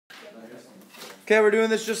Okay, we're doing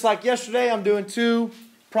this just like yesterday. I'm doing 2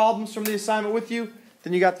 problems from the assignment with you.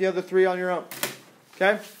 Then you got the other 3 on your own.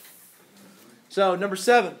 Okay? So, number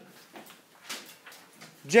 7.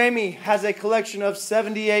 Jamie has a collection of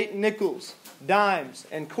 78 nickels, dimes,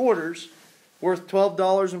 and quarters worth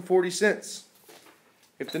 $12.40.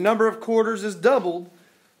 If the number of quarters is doubled,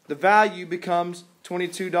 the value becomes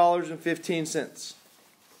 $22.15.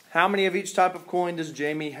 How many of each type of coin does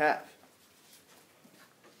Jamie have?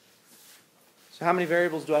 So how many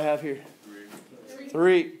variables do I have here?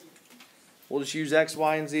 3. We'll just use X,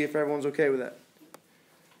 Y, and Z if everyone's okay with that.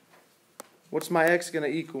 What's my X going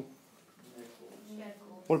to equal?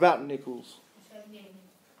 What about nickels?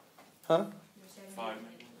 Huh? 5.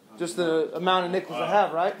 Just the amount of nickels I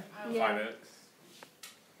have, right? 5x.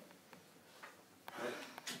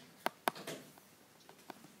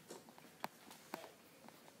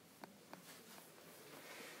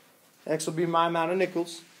 X will be my amount of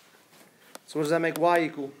nickels. So what does that make Y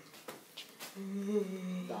equal?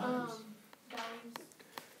 Dimes.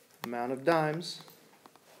 Amount of dimes.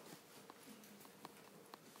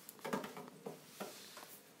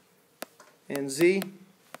 And Z?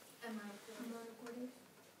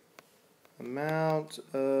 Amount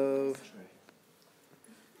of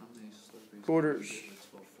quarters.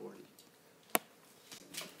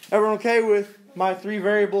 Everyone okay with my 3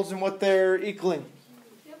 variables and what they're equaling?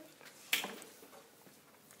 Yep.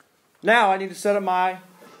 Now I need to set up my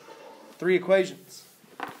 3 equations.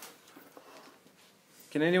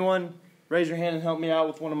 Can anyone raise your hand and help me out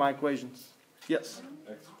with one of my equations? Yes.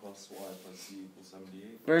 X plus y plus z equals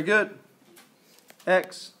 78. Very good.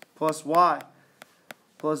 X plus y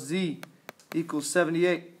plus z equals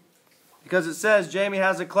 78. Because it says Jamie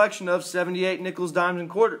has a collection of 78 nickels, dimes, and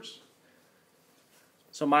quarters.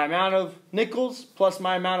 So my amount of nickels plus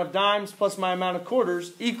my amount of dimes plus my amount of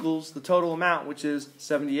quarters equals the total amount, which is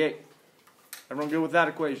 78. Everyone good with that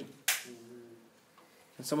equation?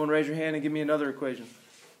 Can someone raise your hand and give me another equation?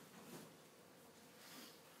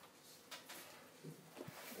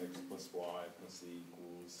 X plus y plus z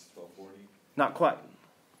equals 1240. Not quite.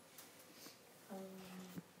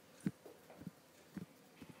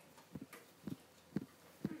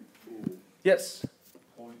 Yes.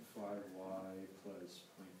 0.5y plus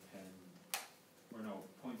 0.10, or no,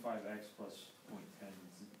 0.5x plus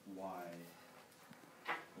 0.10y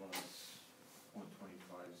plus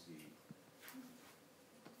 0.25z.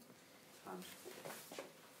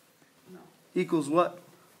 No. Equals what?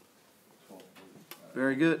 1245.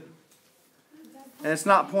 Very good. And it's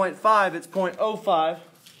not 0.5, it's 0.05.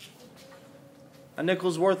 A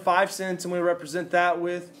nickel's worth 5 cents, and we represent that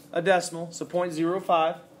with a decimal, so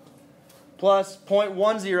 0.05. Plus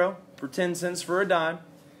 0.10 for 10 cents for a dime,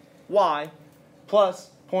 Y, plus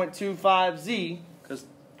 0.25Z, because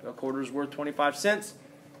a quarter is worth 25 cents,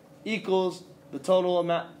 equals the total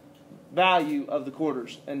amount value of the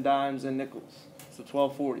quarters and dimes and nickels. So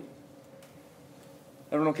 1240.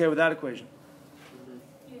 Everyone okay with that equation?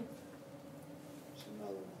 Yeah.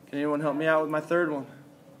 Can anyone help me out with my 3rd one?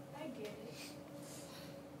 I get it.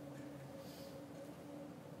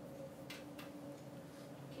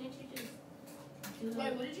 Can't you just do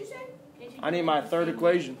Wait, what did you say? Can't you I do need like my the 3rd same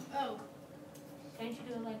equation. Oh, Can't you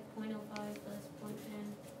do it like 0.05 plus 0.10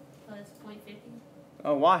 plus 0.50?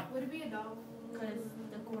 Oh, why? would it be $1? Because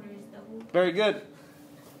the quarter is double. Very good.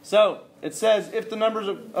 So, it says if the numbers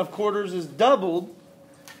of quarters is doubled,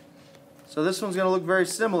 so this one's going to look very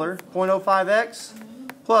similar. 0.05x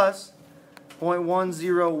plus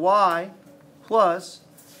 0.10y plus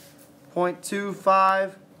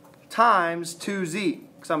 0.25 times 2z.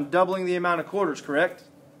 Because I'm doubling the amount of quarters, correct?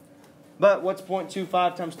 But what's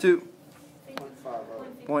 0.25 times 2?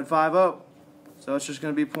 0.50. So it's just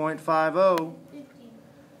going to be 0.50. 50.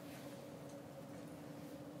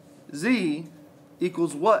 Z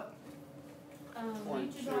equals what?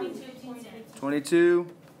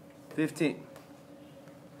 22.15.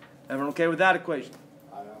 Everyone okay with that equation?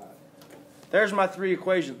 There's my 3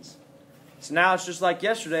 equations. So now it's just like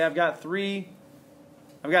yesterday. I've got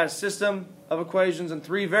a system of equations and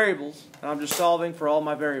 3 variables, and I'm just solving for all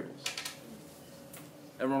my variables.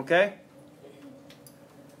 Everyone okay?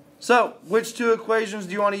 So, which 2 equations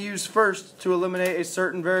do you want to use first to eliminate a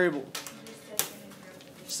certain variable?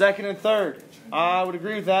 2nd and 3rd. I would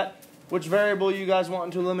agree with that. Which variable you guys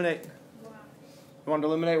want to eliminate? You want to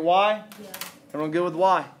eliminate y? Yeah. Everyone good with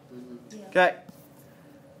y? Yeah. Okay.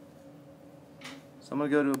 So I'm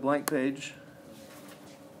going to go to a blank page.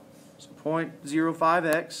 So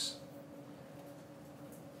 0.05x.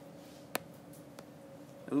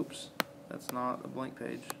 Oops, that's not a blank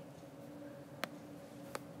page.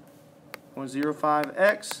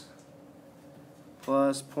 0.05x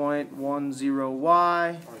plus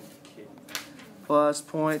 0.10y plus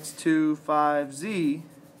 0.25z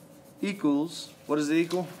equals, what does it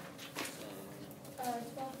equal?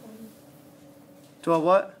 1240. 12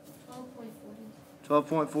 what?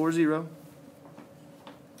 12.40. 12.40.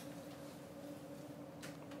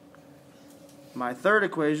 My third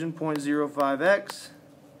equation, 0.05x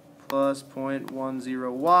plus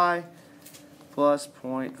 0.10y plus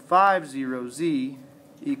 0.50z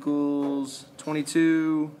equals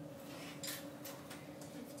 22,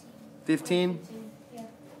 15. Yeah.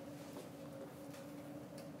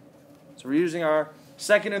 So we're using our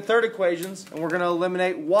second and third equations, and we're going to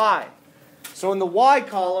eliminate y. So in the y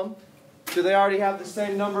column, do they already have the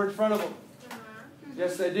same number in front of them?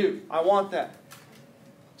 Yes, they do. I want that.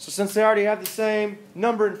 So since they already have the same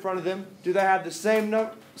number in front of them, do they have the same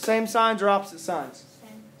signs or opposite signs?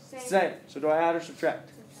 Same. So do I add or subtract?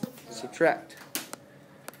 Subtract.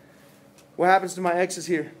 What happens to my x's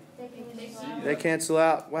here? They cancel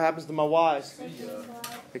out. What happens to my y's?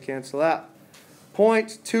 They cancel out.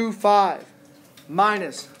 0.25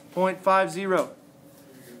 minus 0.50.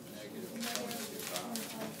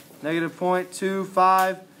 Negative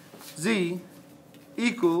 0.25z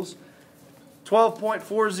equals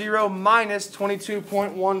 12.40 minus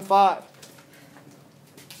 22.15.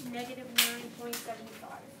 Negative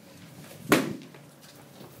 9.75.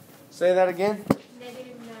 Say that again.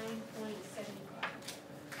 Negative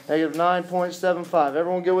 9.75. Negative 9.75.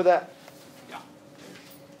 Everyone good with that? Yeah.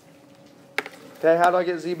 Okay, how do I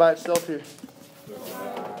get z by itself here? 20.25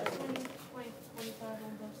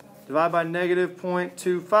 on both sides. Divide by negative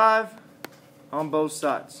 0.25 on both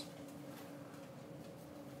sides.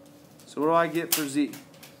 So what do I get for z?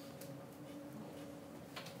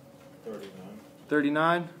 39.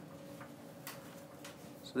 39.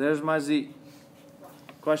 So there's my z.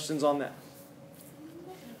 Questions on that?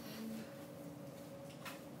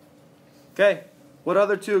 Okay, what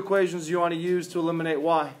other two equations do you want to use to eliminate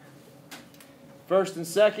y? First and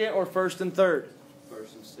second or first and third?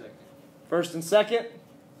 First and second. First and second?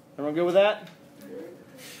 Everyone good with that?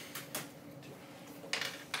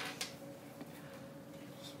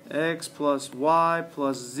 X plus y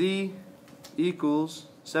plus z equals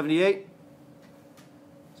 78.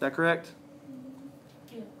 Is that correct?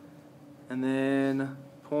 Yeah. And then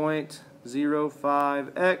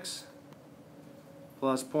 0.05x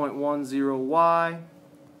plus 0.10y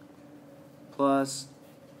plus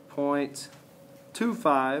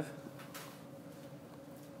 0.25z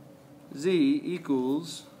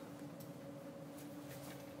equals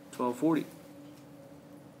 1240.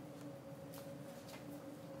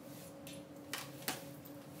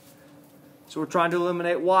 So we're trying to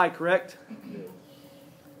eliminate y, correct?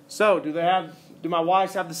 So do my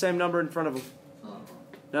y's have the same number in front of them?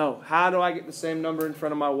 No. How do I get the same number in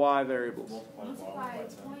front of my y variables? Multiply by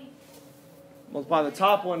 10. Multiply the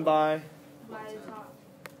top one by By the top.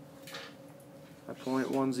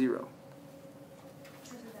 0.10.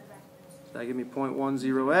 So that give me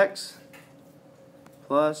 0.10x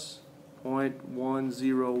plus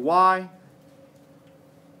 0.10y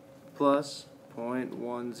plus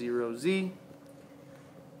 0.10z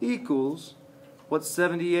equals, what's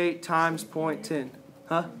 78 times 0.10?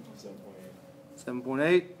 Huh? 7.8.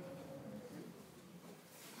 7.8.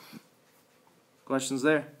 Questions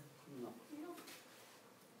there? No.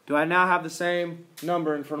 Do I now have the same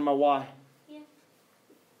number in front of my y? Yeah.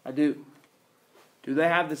 I do. Do they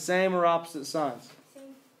have the same or opposite signs? Same.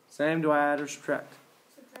 Same. Do I add or subtract?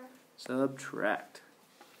 Subtract. Subtract.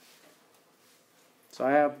 So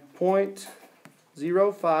I have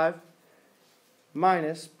 0.05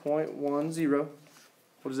 minus 0.10.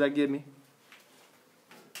 What does that give me?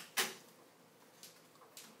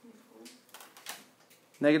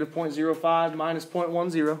 Negative 0.05 minus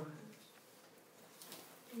 0.10.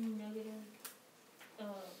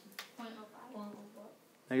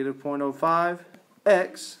 Negative 0.05. Negative 0.05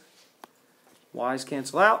 x. Y's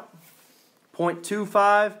cancel out.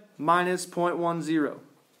 0.25 minus 0.10 0.15.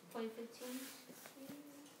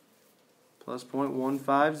 plus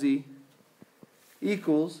 0.15z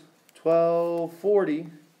equals 1240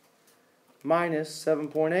 minus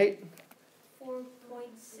 7.8. 4.6.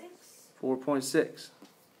 4.6.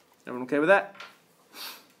 Everyone okay with that?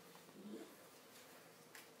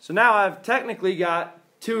 So now I've technically got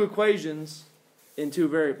two equations in two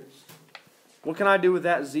variables. What can I do with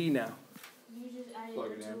that z now? You just added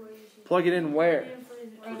Plug it the in. two equations. Plug it in where?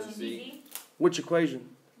 For the z. Which equation?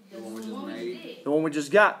 The one we just one we made. did. The one we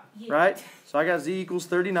just got, Yeah. right? So I got z equals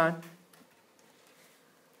 39.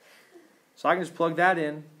 So I can just plug that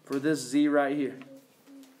in for this z right here.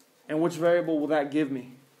 And which variable will that give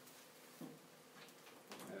me?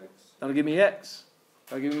 X. That'll give me x.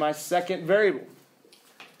 That'll give me my second variable.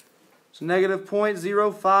 So negative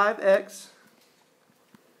 0.05x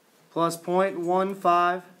plus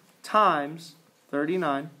 0.15 times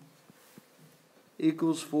 39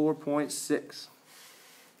 equals 4.6.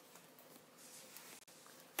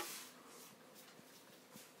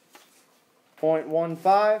 Point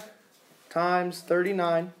 0.15 times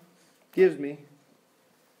 39 gives me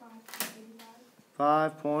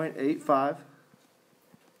 5.85.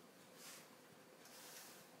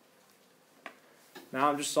 Now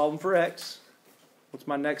I'm just solving for x. What's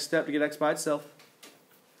my next step to get x by itself?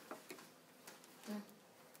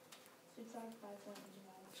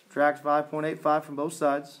 Subtract 5.85 from both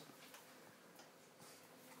sides.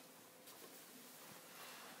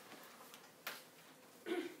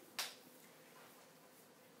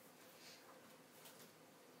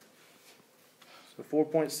 So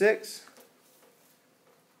 4.6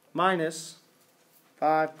 minus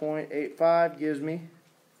 5.85 gives me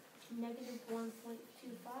Negative 1.25.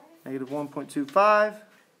 negative 1.25.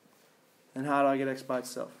 And how do I get x by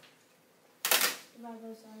itself? Divide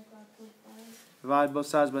both sides by 0.5. Divide both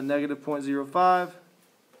sides by negative 0.05.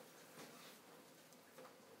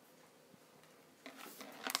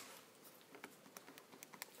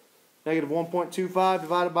 Negative 1.25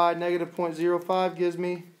 divided by negative 0.05 gives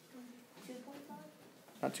me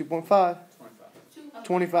 2.5? not 2.5,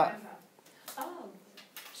 25. Oh.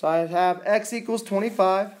 So I have x equals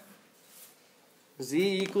 25,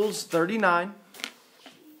 z equals 39.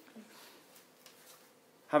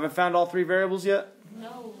 Haven't found all three variables yet?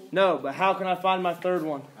 No. No, but how can I find my third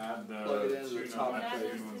one? Add the Plug it into the two top numbers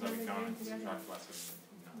equation. that we got and subtract less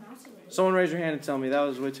than Someone raise your hand and tell me that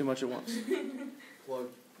was way too much at once. Plug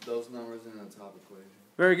those numbers in the top equation.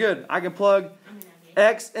 Very good. I can plug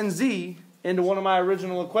x and z into one of my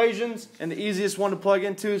original equations, and the easiest one to plug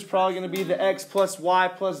into is probably going to be the x plus y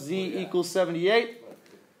plus z equals 78.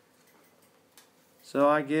 So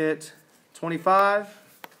I get 25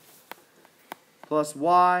 plus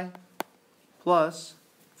y plus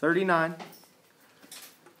 39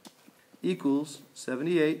 equals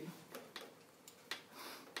 78.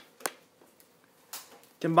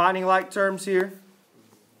 Combining like terms here.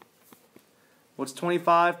 What's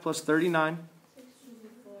 25 plus 39?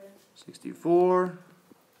 64.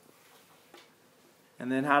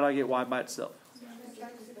 And then how do I get y by itself?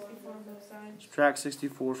 Subtract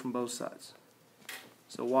 64 from both sides.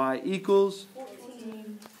 So y equals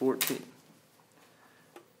 14.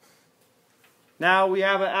 Now we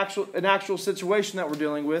have an actual situation that we're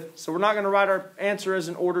dealing with. So we're not going to write our answer as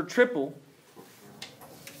an ordered triple.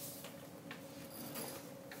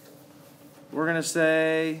 We're going to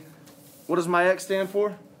say, what does my x stand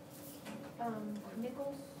for?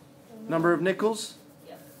 Nickels. Number of nickels.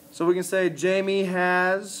 Yep. So we can say Jamie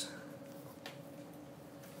has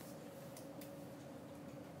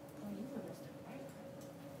Oh, you know this stuff, right?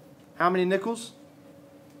 how many nickels?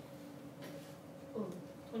 Oh,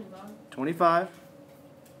 25. 25.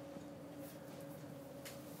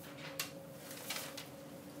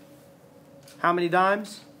 How many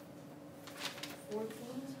dimes? 14.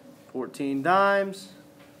 14 dimes.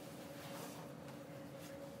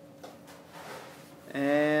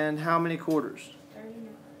 And how many quarters? 39.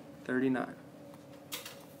 39.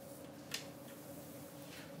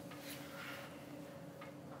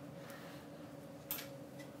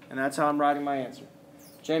 And that's how I'm writing my answer.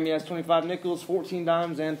 Jamie has 25 nickels, 14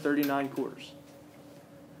 dimes, and 39 quarters.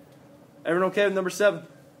 Everyone okay with number 7?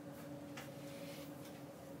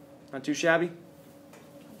 Not too shabby?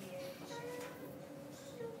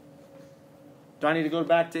 Do I need to go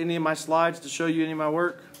back to any of my slides to show you any of my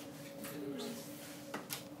work?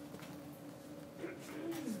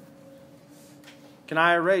 Can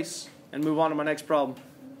I erase and move on to my next problem?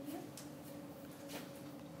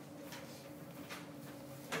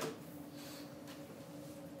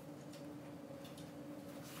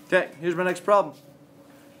 Okay, here's my next problem.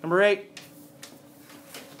 Number 8.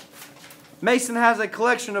 Mason has a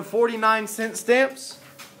collection of 49-cent stamps,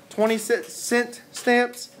 20-cent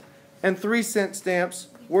stamps, and 3-cent stamps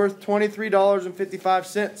worth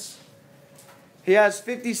 $23.55. He has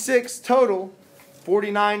 56 total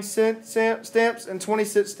 49-cent stamps and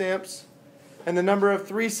 20-cent stamps, and the number of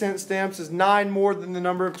 3-cent stamps is 9 more than the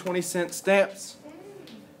number of 20-cent stamps.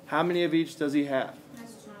 How many of each does he have?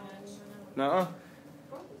 Nuh-uh.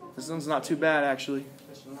 This one's not too bad, actually.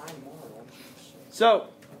 So,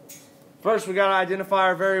 first we got to identify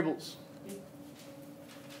our variables.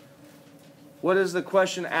 What is the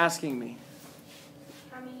question asking me?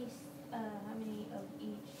 How many of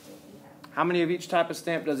each does he have? How many of each type of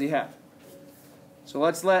stamp does he have? So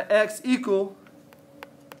let's let x equal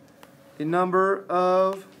the number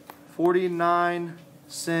of 49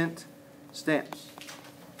 cent stamps.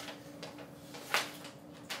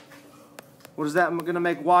 What is that going to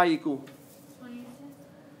make y equal? 20 cents.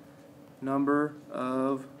 Number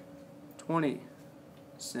of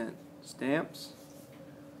 20-cent stamps.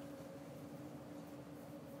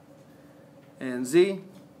 And z, 3 cents.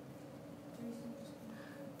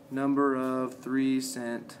 number of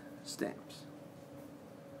 3-cent stamps.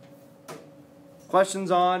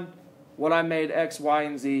 Questions on what I made x, y,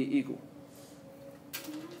 and z equal?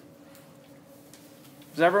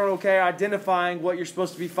 Is everyone okay identifying what you're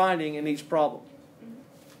supposed to be finding in each problem?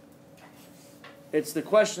 It's the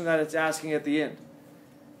question that it's asking at the end.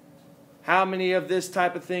 How many of this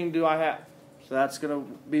type of thing do I have? So that's going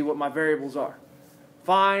to be what my variables are.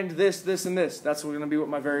 Find this, this, and this. That's going to be what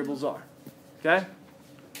my variables are. Okay?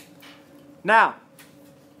 Now,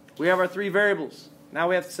 we have our 3 variables. Now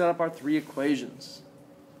we have to set up our 3 equations.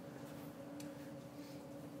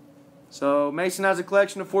 So Mason has a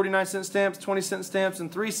collection of 49-cent stamps, 20-cent stamps,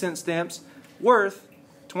 and 3-cent stamps worth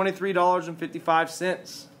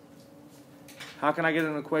 $23.55. How can I get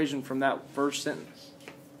an equation from that first sentence?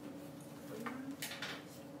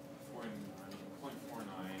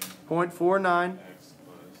 0.49 0.49 x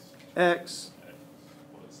x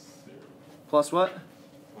plus 0 plus what?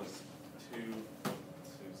 plus 2.20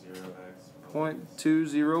 x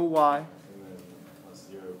 0.20y and then plus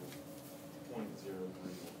 0.03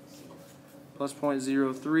 z. plus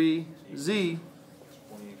 0.03 z.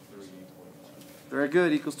 23.5. Very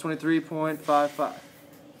good. Equals 23.55.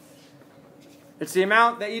 It's the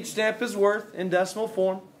amount that each stamp is worth in decimal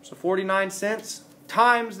form. So 49 cents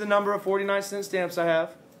times the number of 49-cent stamps I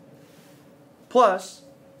have, plus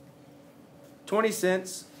 20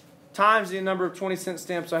 cents times the number of 20-cent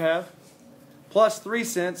stamps I have, plus 3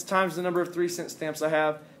 cents times the number of 3-cent stamps I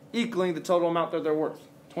have, equaling the total amount that they're worth,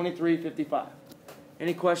 $23.55.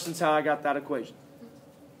 Any questions how I got that equation?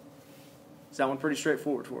 Is that one pretty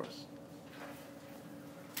straightforward for us?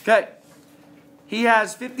 Okay. He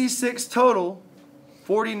has 56 total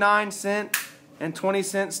 49-cent and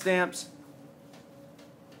 20-cent stamps.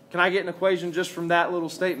 Can I get an equation just from that little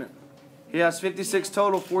statement? He has 56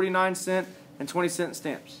 total 49-cent and 20-cent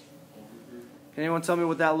stamps. Can anyone tell me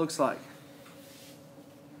what that looks like?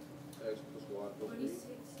 X plus y plus z. 26.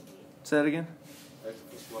 Say that again. X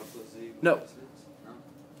plus y plus z. No. No?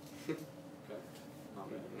 Okay. Not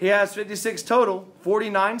bad. He has 56 total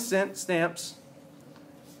 49-cent stamps.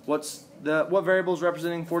 What variable is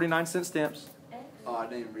representing 49-cent stamps? X. Oh, I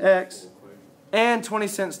didn't read X. the full equation. And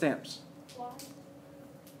 20-cent stamps. Y.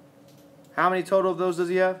 How many total of those does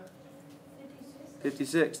he have? 56.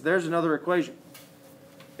 56. There's another equation.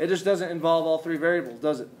 It just doesn't involve all 3 variables,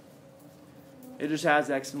 does it? It just has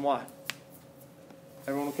x and y.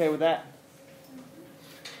 Everyone okay with that?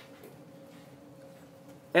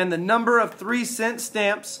 And the number of 3-cent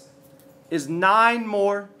stamps is 9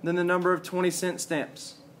 more than the number of 20-cent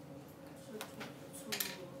stamps.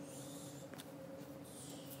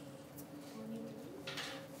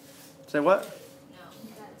 Say what? No,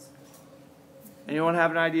 that's Anyone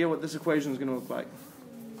have an idea what this equation is going to look like?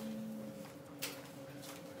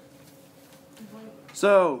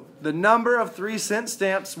 So, the number of 3-cent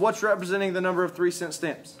stamps, what's representing the number of 3-cent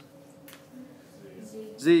stamps?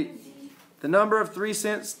 Z. The number of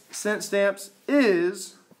 3-cent stamps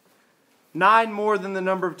is 9 more than the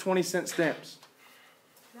number of 20-cent stamps.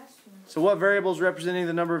 So what variable is representing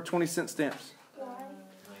the number of 20-cent stamps?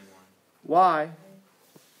 Y.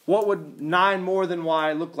 What would 9 more than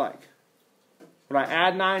Y look like? Would I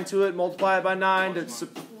add 9 to it, multiply it by 9? 29.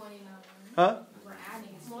 Huh? We're adding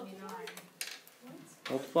it's 29.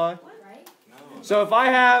 Multiply? Right? So if I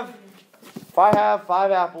have 5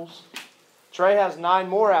 apples, Trey has 9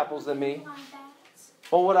 more apples than me.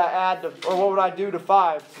 What would I add to, or what would I do to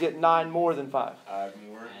 5 to get 9 more than 5? Add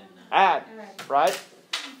more. Add, right?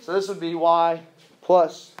 So this would be y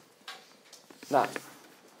plus 9.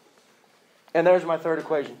 And there's my third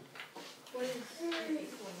equation. What?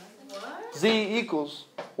 Z equals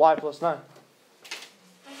y plus 9. That's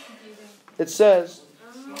confusing. It says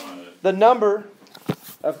It's not. the number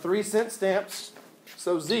of 3-cent stamps,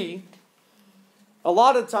 so Z, a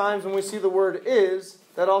lot of times when we see the word is,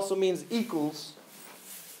 that also means equals.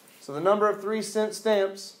 So the number of 3-cent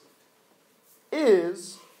stamps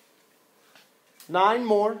is 9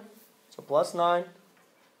 more, so plus 9,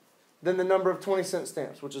 than the number of 20-cent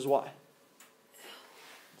stamps, which is y.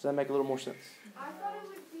 Does that make a little more sense? I thought it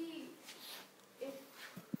would be if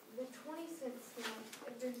the 20-cent stamp,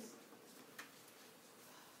 if there's.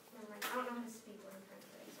 Never mind, I don't know how to speak what I'm trying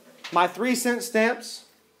to say. My 3-cent stamps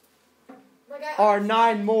Like I are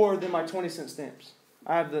 9 more than my 20-cent stamps.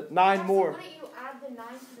 I have the 9 so more. Wouldn't you add the 9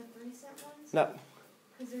 to the 3-cent ones? No.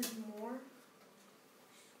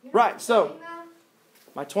 Right, so saying that?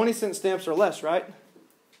 my 20-cent stamps are less, right?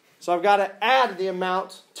 So I've got to add the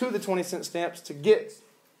amount to the 20-cent stamps to get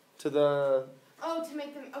to the... Oh, to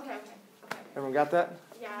make them. Okay. Everyone got that?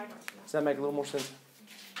 Yeah, I got you. Does that make a little more sense?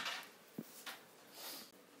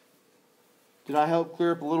 Did I help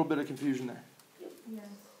clear up a little bit of confusion there? Yes.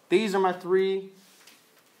 These are my 3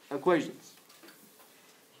 equations.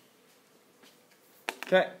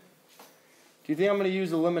 Okay. Do you think I'm going to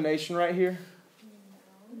use elimination right here?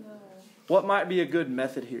 No. What might be a good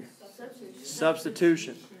method here? Substitution.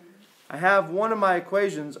 Substitution. I have one of my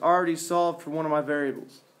equations already solved for one of my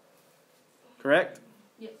variables. Correct?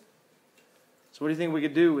 Yep. So what do you think we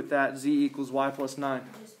could do with that z equals y plus 9?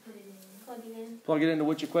 Just put it in. Plug it in. Plug it into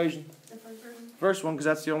which equation? The first one. First one, because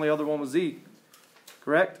that's the only other one with z.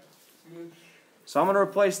 Correct? So I'm going to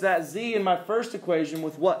replace that z in my first equation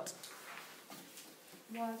with what?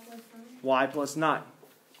 Y plus 9. Y plus 9.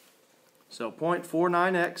 So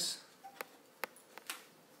 0.49x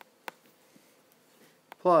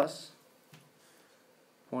plus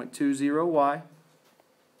 0.20y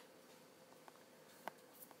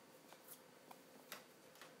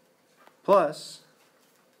plus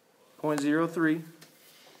 0.03.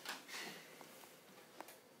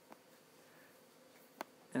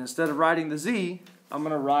 And instead of writing the z, I'm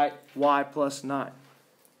going to write y plus 9.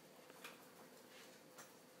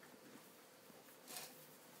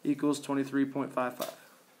 Equals 23.55.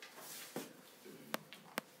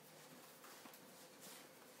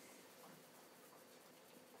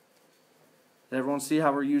 Does everyone see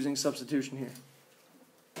how we're using substitution here?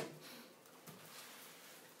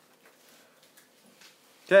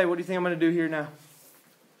 Okay, what do you think I'm going to do here now?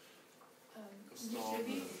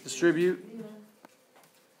 Distribute. Distribute Yeah.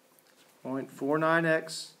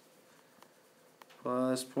 0.49x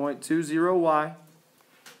plus 0.20y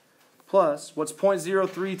plus, what's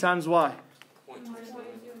 0.03 times y?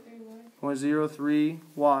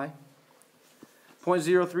 0.03y.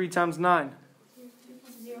 0.03 times 9.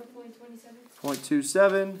 0.27.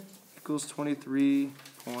 0.27 equals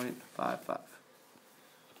 23.55.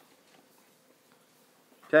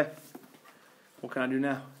 Okay. What can I do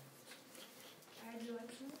now? Add your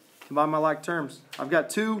x. Combine my like terms. I've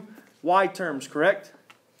got 2 y terms, correct?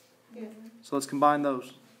 Yeah. So let's combine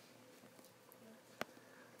those.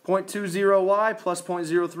 0.20y plus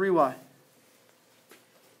 0.03y.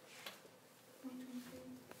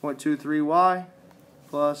 0.23y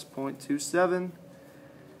plus 0.27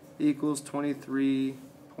 equals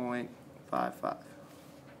 23.55.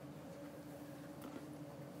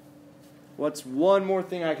 What's one more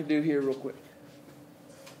thing I could do here real quick?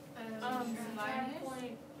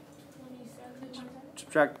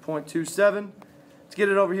 Subtract 0.27. Let's get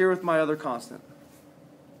it over here with my other constant.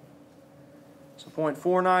 So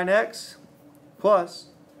 0.49x plus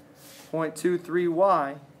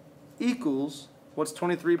 0.23y equals, what's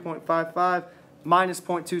 23.55 minus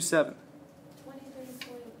 0.27?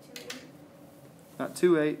 23.28. Not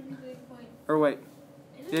 28. Or wait.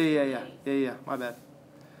 Yeah, my bad.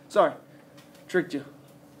 Sorry. Tricked you.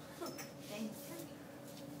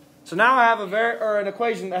 So now I have an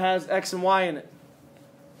equation that has x and y in it.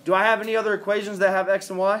 Do I have any other equations that have x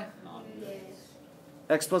and y? Yes.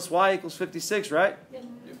 X plus y equals 56, right? Yep.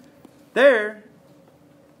 There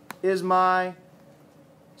is my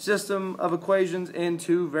system of equations in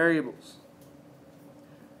 2 variables.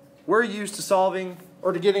 We're used to solving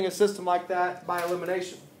or to getting a system like that by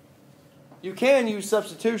elimination. You can use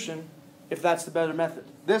substitution if that's the better method.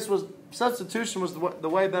 Substitution was the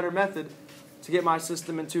way better method to get my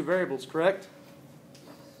system in 2 variables, correct?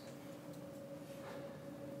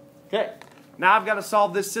 Okay, now I've got to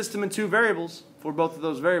solve this system in 2 variables for both of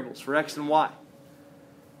those variables, for x and y.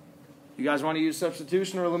 You guys want to use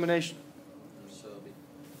substitution or elimination?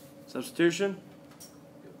 Substitution?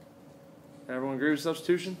 Everyone agree with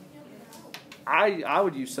substitution? I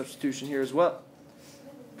would use substitution here as well.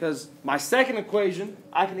 Because my second equation,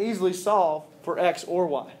 I can easily solve for x or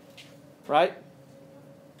y. Right?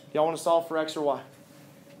 Y'all want to solve for x or y?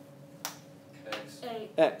 X.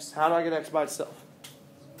 X. How do I get x by itself?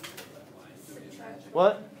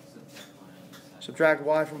 What? Subtract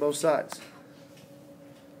y from both sides.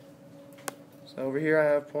 So over here I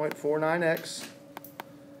have 0.49x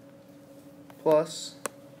plus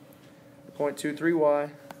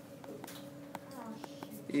 0.23y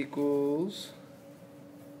equals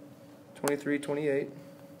 23.28.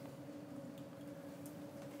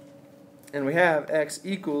 And we have x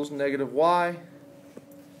equals negative y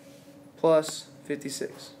plus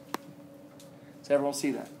 56. Does everyone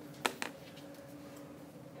see that?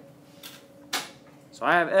 So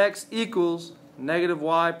I have x equals negative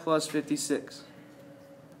y plus 56.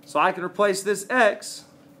 So I can replace this x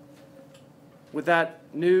with that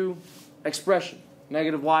new expression,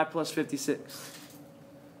 negative y plus 56.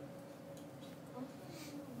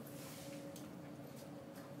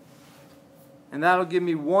 And that'll give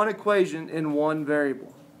me one equation in one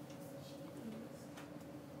variable.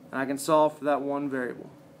 And I can solve for that one variable.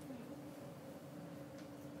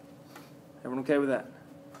 Everyone okay with that?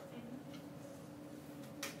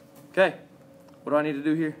 Okay. What do I need to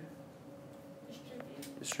do here?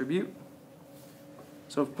 Distribute.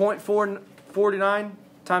 So 0.449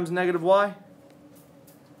 times negative y.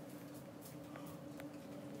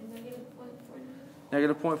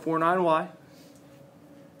 Negative 0.49y.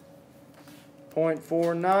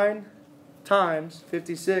 0.49 times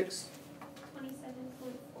 56.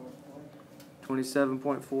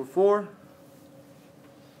 27.44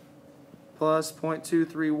 plus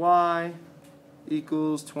 0.23y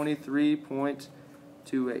equals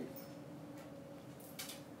 23.28.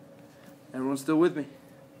 Everyone still with me?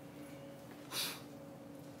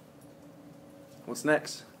 What's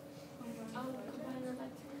next?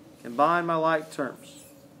 Combine my like terms.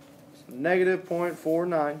 So negative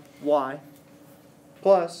 0.49y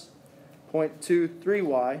plus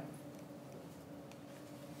 0.23y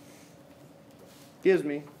gives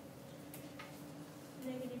me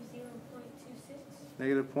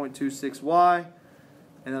negative 0.26y,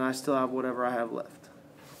 and then I still have whatever I have left.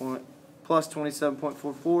 Plus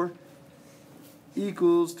 27.44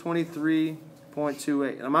 equals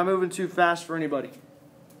 23.28. Am I moving too fast for anybody?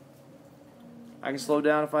 I can slow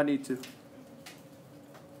down if I need to.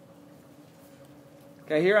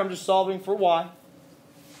 Okay, here I'm just solving for y.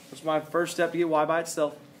 That's my first step to get y by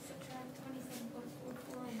itself.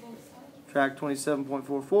 Subtract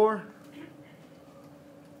 27.44.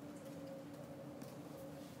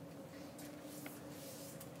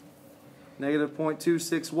 Negative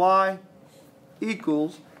 0.26y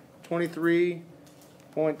equals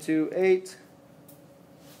 23.28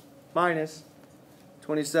 minus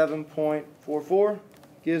 27.44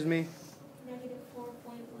 gives me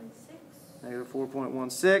negative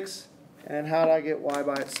 4.16. And how do I get y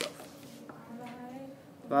by itself?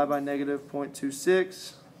 Divide by negative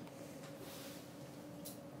 0.26.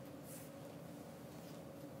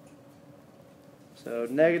 So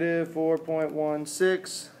negative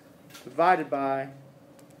 4.16 divided by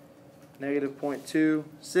negative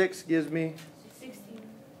 0.26 gives me 16.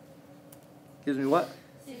 Gives me what?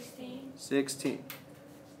 16. 16.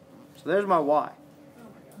 So there's my y.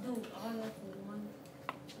 Dude, all that's one.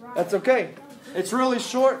 That's okay. It's really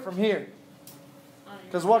short from here.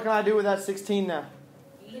 Because what can I do with that 16 now?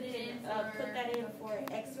 Put that in for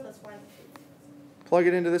x plus y. Plug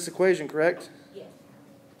it into this equation, correct? Yes.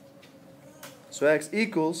 So x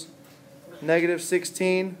equals negative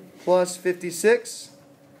 16 plus 56.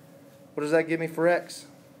 What does that give me for x?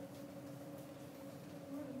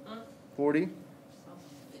 40.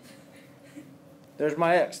 There's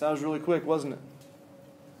my x. That was really quick, wasn't it?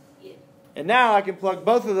 Yeah. And now I can plug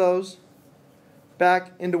both of those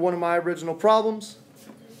back into one of my original problems.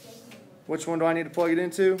 Which one do I need to plug it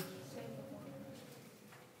into?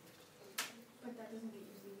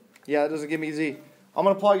 Yeah, it doesn't give me z. I'm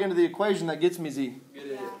going to plug into the equation that gets me z.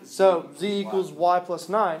 So z equals y plus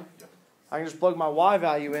 9. I can just plug my y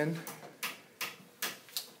value in.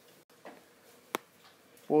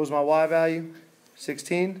 What was my y value?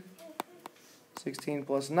 16. 16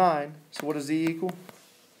 plus 9. So what does z equal?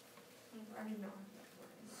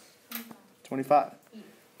 25.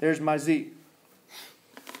 There's my z.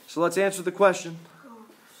 So let's answer the question.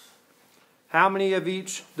 How many of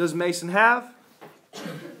each does Mason have?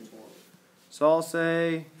 So I'll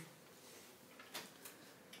say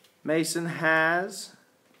Mason has,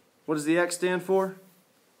 what does the X stand for?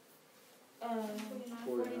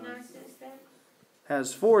 49 cents then?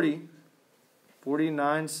 Has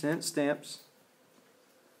 49-cent stamps.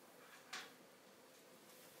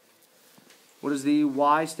 What does the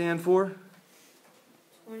Y stand for?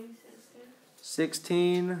 20 cents then?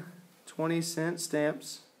 16 20-cent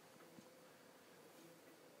stamps.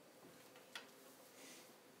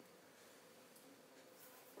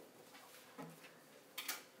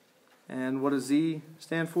 And what does Z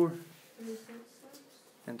stand for? 3 cents.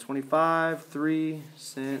 And 25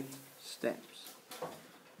 3-cent stamps.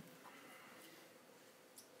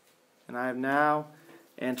 And I have now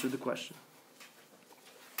answered the question.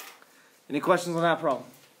 Any questions on that problem?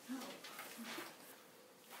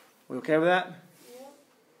 We okay with that? Yep.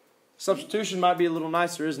 Substitution might be a little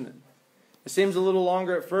nicer, isn't it? It seems a little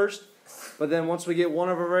longer at first, but then once we get one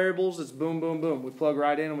of our variables, it's boom, boom, boom. We plug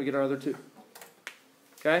right in and we get our other two.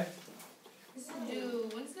 Okay? This is due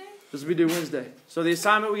Wednesday? This will be due Wednesday. So the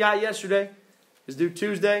assignment we got yesterday is due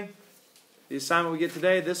Tuesday. The assignment we get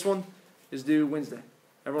today, this one, is due Wednesday.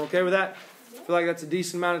 Everyone okay with that? I feel like that's a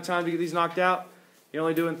decent amount of time to get these knocked out. You're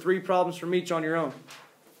only doing 3 problems from each on your own.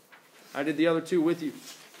 I did the other 2 with you.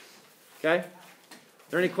 Okay? Are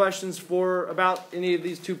there any questions about any of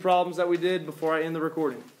these 2 problems that we did before I end the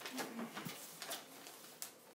recording?